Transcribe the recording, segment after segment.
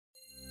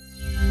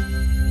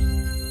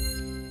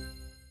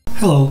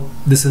Hello,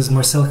 this is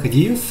Marcel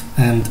Khadiev,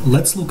 and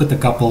let's look at a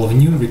couple of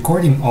new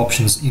recording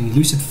options in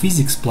Lucid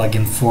Physics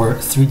plugin for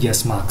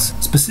 3ds Max.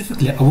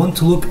 Specifically, I want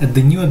to look at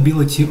the new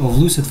ability of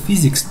Lucid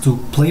Physics to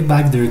play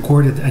back the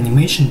recorded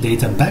animation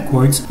data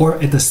backwards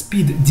or at a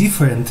speed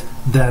different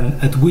than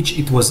at which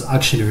it was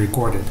actually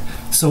recorded.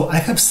 So I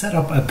have set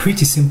up a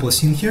pretty simple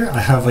scene here. I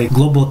have a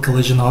global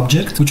collision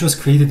object which was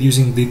created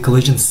using the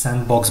collision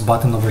sandbox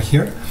button over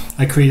here.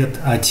 I created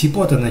a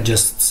teapot and I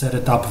just set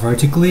it up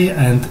vertically,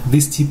 and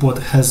this teapot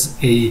has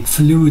a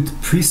fluid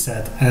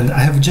preset, and I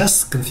have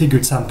just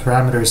configured some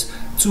parameters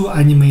to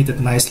animate it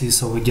nicely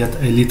so we get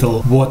a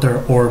little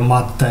water or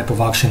mud type of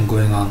action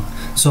going on.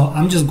 So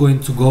I'm just going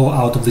to go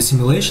out of the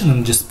simulation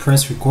and just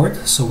press record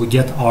so we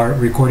get our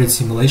recorded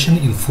simulation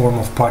in form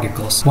of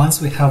particles.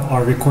 Once we have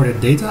our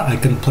recorded data, I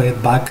can play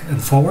it back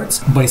and forwards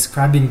by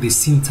scrubbing the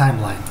scene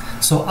timeline.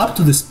 So up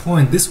to this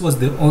point, this was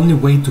the only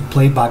way to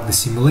play back the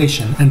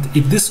simulation, and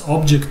if this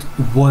object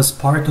was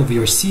part of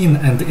your scene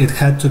and it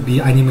had to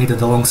be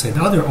animated alongside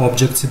other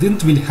objects, you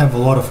didn't really have a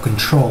lot of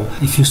control.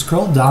 If you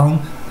scroll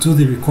down to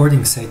the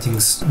recording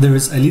settings, there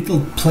is a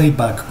little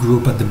playback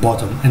group at the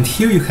bottom, and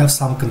here you have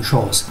some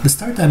controls. The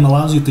start time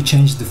allows you to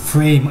change the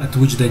frame at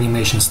which the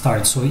animation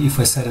starts. So if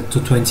I set it to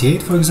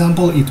 28, for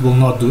example, it will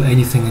not do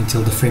anything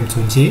until the frame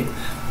 28,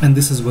 and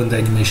this is when the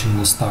animation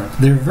will start.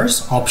 The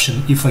reverse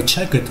option, if I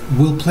check it,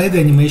 will play the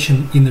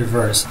animation in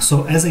reverse.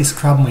 So as I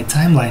scrub my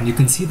timeline, you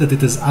can see that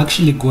it is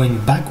actually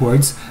going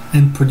backwards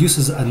and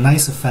produces a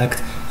nice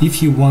effect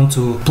if you want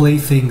to play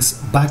things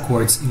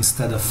backwards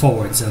instead of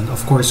forwards. And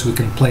of course we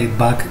can play it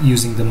back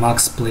using the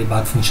max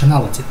playback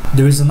functionality.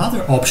 There is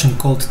another option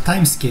called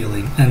time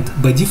scaling, and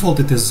by default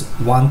it is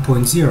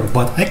 1.0,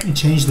 but I can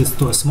change this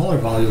to a smaller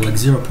value like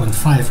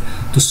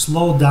 0.5 to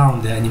slow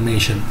down the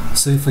animation.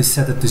 So if I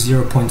set it to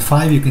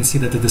 0.5, you can see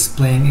that it is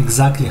playing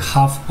exactly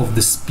half of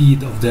the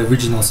speed of the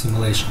original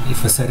simulation.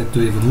 If I set it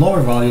to even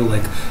lower value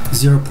like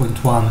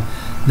 0.1,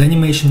 the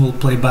animation will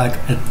play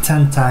back at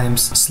 10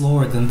 times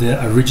slower than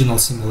the original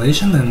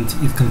simulation, and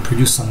it can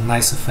produce some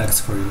nice effects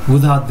for you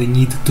without the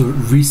need to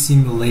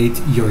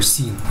resimulate your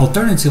scene.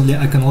 Alternatively,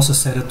 I can also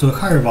set it to a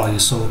higher value,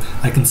 so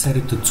I can set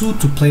it to 2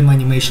 to play my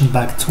animation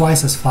back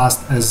twice as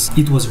fast as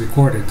it was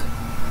recorded.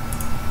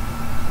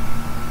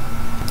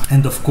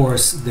 And of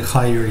course, the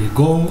higher you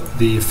go,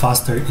 the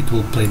faster it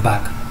will play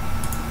back.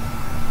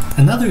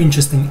 Another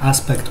interesting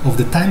aspect of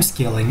the time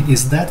scaling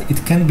is that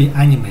it can be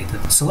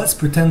animated. So let's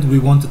pretend we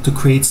wanted to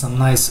create some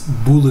nice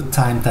bullet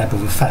time type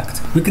of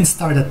effect. We can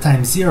start at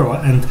time 0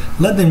 and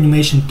let the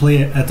animation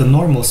play at a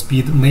normal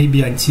speed,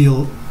 maybe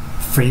until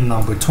frame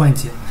number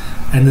 20.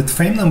 And at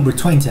frame number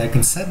 20, I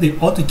can set the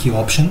auto key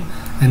option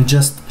and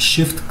just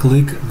shift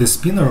click the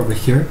spinner over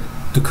here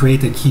to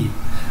create a key.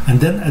 And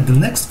then at the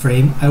next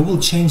frame, I will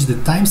change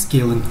the time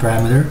scaling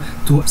parameter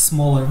to a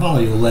smaller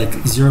value, like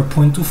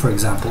 0.2 for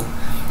example.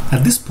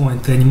 At this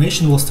point, the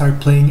animation will start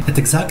playing at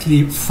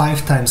exactly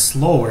 5 times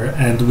slower,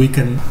 and we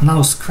can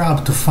now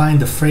scrub to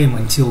find a frame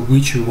until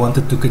which we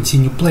wanted to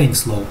continue playing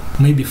slow.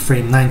 Maybe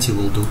frame 90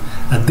 will do.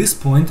 At this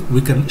point,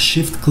 we can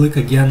shift click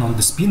again on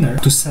the spinner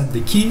to set the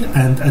key,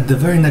 and at the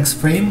very next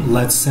frame,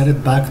 let's set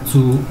it back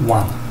to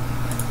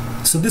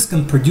 1. So this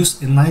can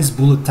produce a nice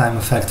bullet time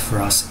effect for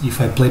us.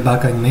 If I play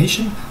back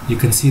animation, you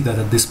can see that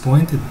at this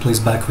point it plays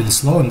back really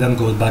slow and then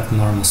goes back to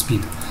normal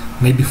speed.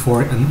 Maybe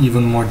for an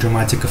even more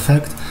dramatic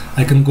effect,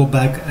 I can go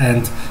back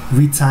and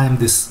retime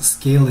this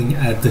scaling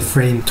at the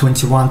frame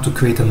 21 to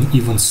create an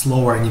even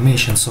slower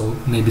animation. So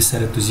maybe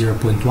set it to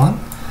 0.1,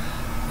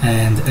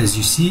 and as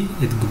you see,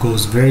 it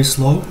goes very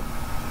slow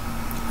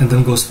and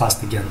then goes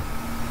fast again.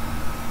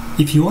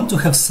 If you want to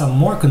have some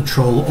more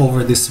control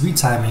over this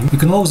retiming, you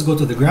can always go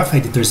to the Graph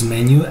Editor's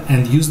menu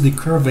and use the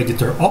Curve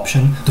Editor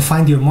option to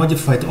find your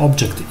modified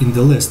object in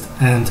the list.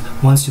 And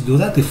once you do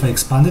that, if I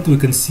expand it, we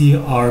can see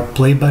our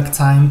playback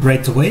time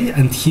right away,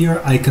 and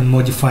here I can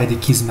modify the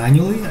keys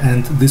manually,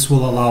 and this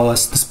will allow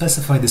us to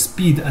specify the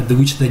speed at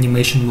which the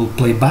animation will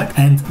play back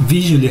and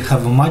visually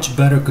have a much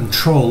better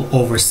control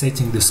over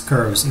setting these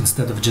curves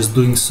instead of just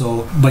doing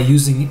so by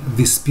using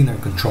the spinner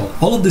control.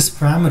 All of these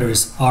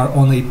parameters are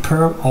on a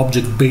per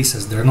object basis.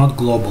 They're not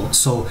global,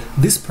 so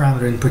this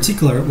parameter in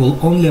particular will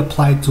only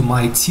apply to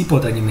my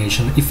teapot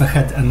animation. If I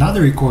had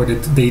another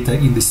recorded data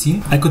in the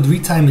scene, I could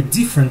retime it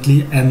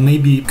differently and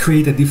maybe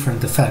create a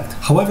different effect.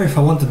 However, if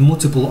I wanted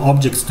multiple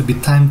objects to be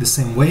timed the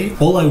same way,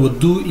 all I would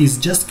do is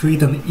just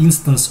create an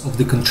instance of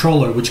the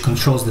controller which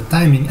controls the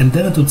timing, and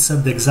then it would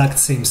set the exact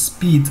same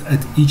speed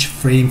at each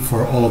frame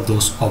for all of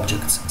those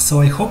objects.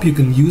 So I hope you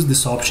can use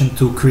this option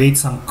to create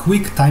some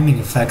quick timing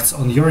effects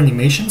on your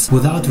animations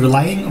without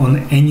relying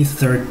on any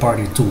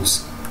third-party tools.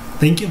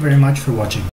 Thank you very much for watching.